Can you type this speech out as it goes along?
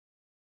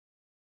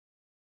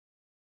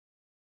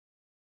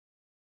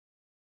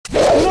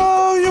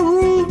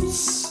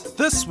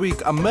This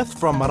week, a myth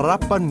from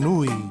Rapa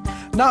Nui.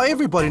 Now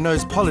everybody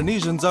knows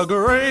Polynesians are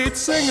great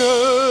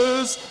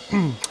singers.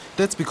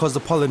 That's because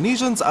the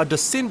Polynesians are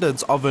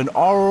descendants of an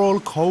oral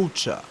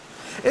culture.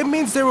 It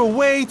means they were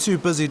way too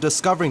busy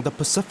discovering the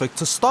Pacific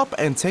to stop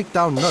and take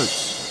down notes.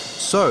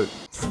 So,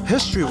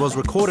 history was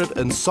recorded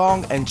in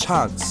song and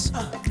chants.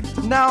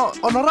 Now,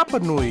 on Rapa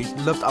Nui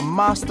lived a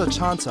master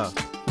chanter.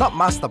 Not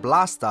master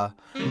blaster,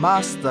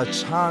 master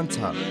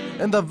chanter.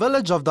 In the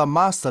village of the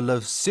master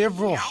lived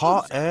several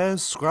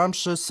hot-ass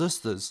scrumptious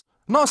sisters.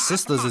 Not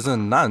sisters as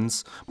in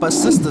nuns, but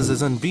sisters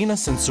as in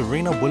Venus and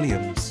Serena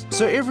Williams.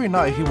 So every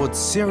night he would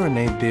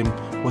serenade them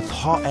with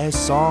hot-ass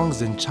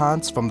songs and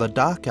chants from the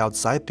dark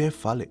outside their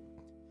whale.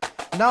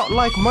 Now,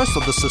 like most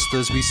of the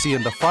sisters we see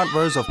in the front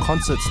rows of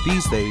concerts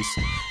these days,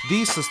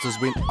 these sisters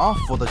went off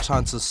for the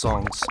chanter's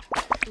songs.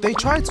 They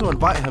tried to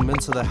invite him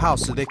into the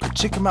house so they could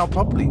check him out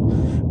properly,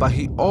 but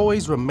he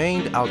always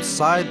remained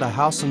outside the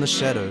house in the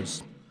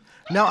shadows.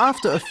 Now,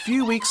 after a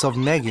few weeks of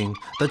nagging,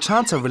 the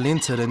chanter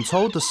relented and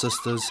told the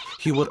sisters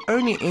he would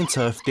only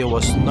enter if there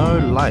was no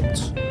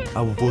light.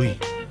 Oh boy,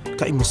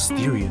 getting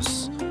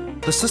mysterious.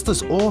 The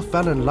sisters all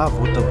fell in love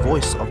with the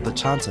voice of the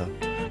chanter,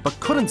 but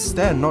couldn't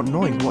stand not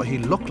knowing what he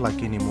looked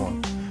like anymore.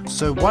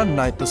 So one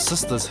night the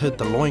sisters hid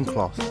the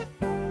loincloth.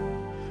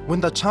 When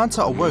the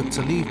chanter awoke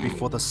to leave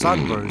before the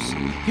sun rose,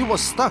 he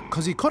was stuck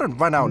because he couldn't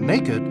run out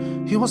naked.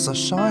 He was a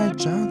shy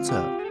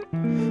chanter.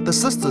 The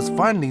sisters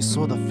finally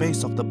saw the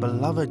face of the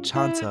beloved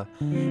chanter,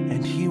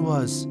 and he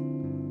was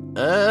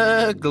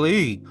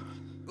ugly.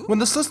 When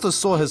the sisters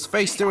saw his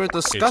face, they were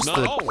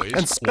disgusted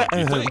and spat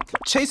at him,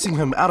 chasing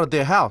him out of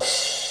their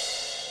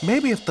house.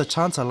 Maybe if the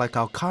chanter, like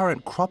our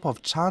current crop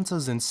of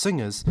chanters and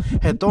singers,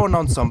 had thrown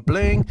on some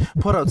bling,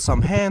 put out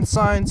some hand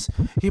signs,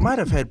 he might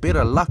have had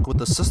better luck with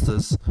the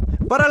sisters.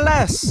 But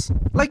alas,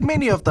 like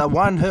many of the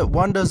one-hit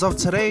wonders of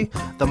today,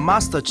 the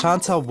master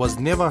chanter was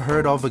never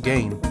heard of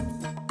again.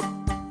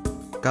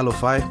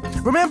 Galofai.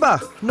 Remember,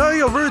 know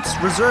your roots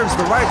reserves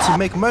the right to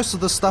make most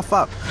of the stuff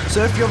up.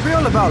 So if you're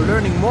real about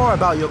learning more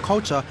about your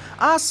culture,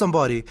 ask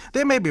somebody.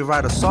 They maybe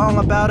write a song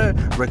about it,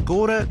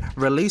 record it,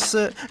 release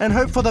it, and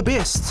hope for the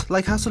best,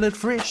 like Hustle It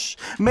Fresh.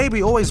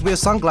 Maybe always wear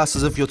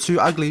sunglasses if you're too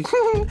ugly.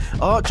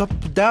 Oh, drop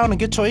it down and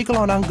get your eagle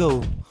on,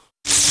 Uncle.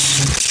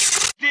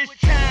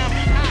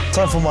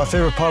 Time for my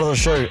favourite part of the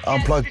show,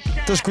 Unplugged.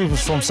 This group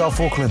is from South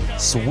Auckland,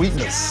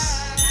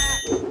 Sweetness.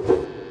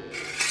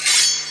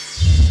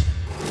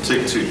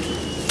 Take two.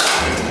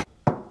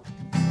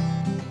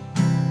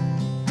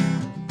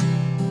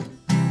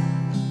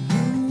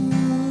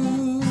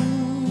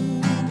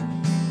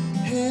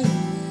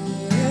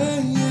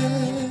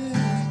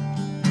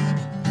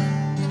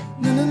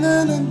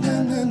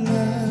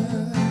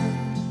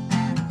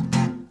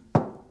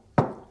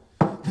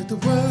 Let the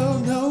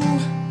world know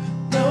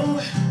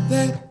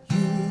that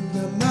you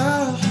are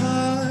my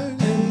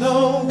heart, and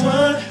no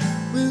one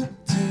will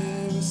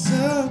tear us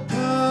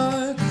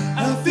apart.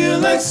 I feel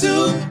like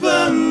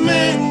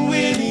Superman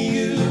with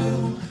you.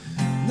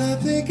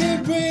 Nothing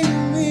can break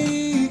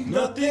me.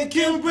 Nothing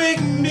can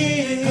break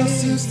me. I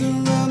searched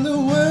around the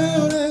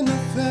world and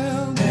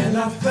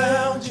I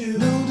found you.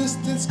 No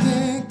distance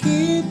can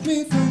keep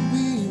me from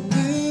being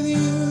with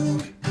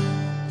you.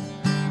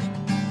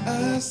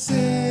 I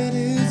said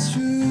it's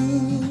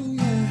true,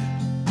 yeah.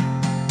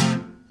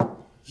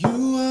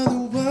 You are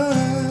the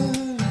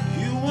one.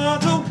 You are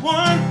the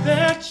one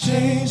that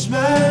changed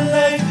my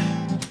life.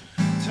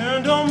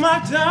 Turned all my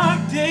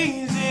dark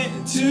days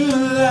into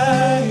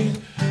light.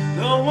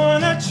 The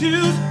one I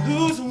choose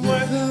who's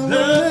worth the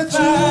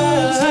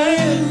fight.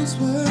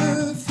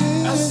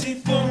 I see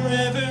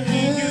forever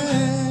in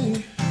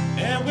you.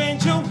 And when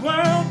your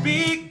world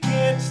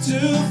begins to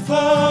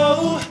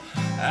fall,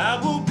 I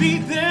will be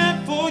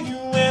there for you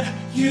when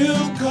you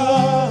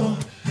call.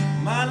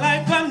 My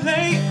life I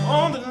lay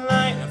on the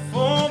line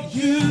for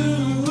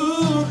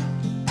you.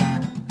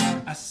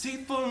 I see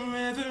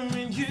forever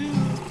in you.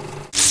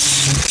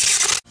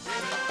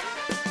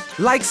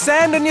 Like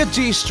sand in your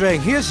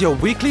G-string, here's your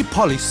weekly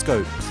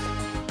polyscope.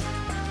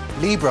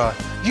 Libra,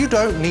 you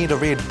don't need a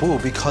Red Bull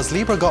because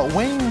Libra got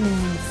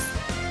wings.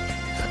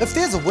 If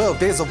there's a will,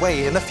 there's a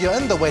way, and if you're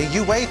in the way,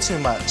 you weigh too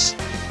much.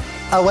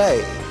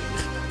 Away.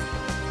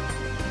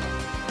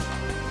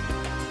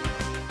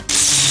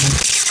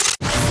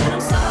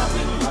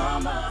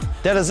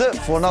 That is it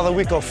for another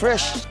week of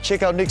Fresh.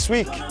 Check out next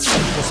week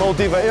for Soul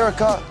Diva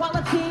Erica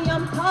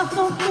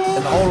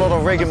and a whole lot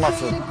of reggae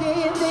muffin.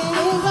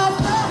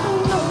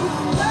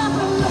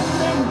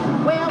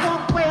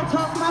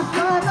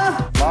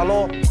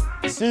 Malo,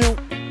 see you.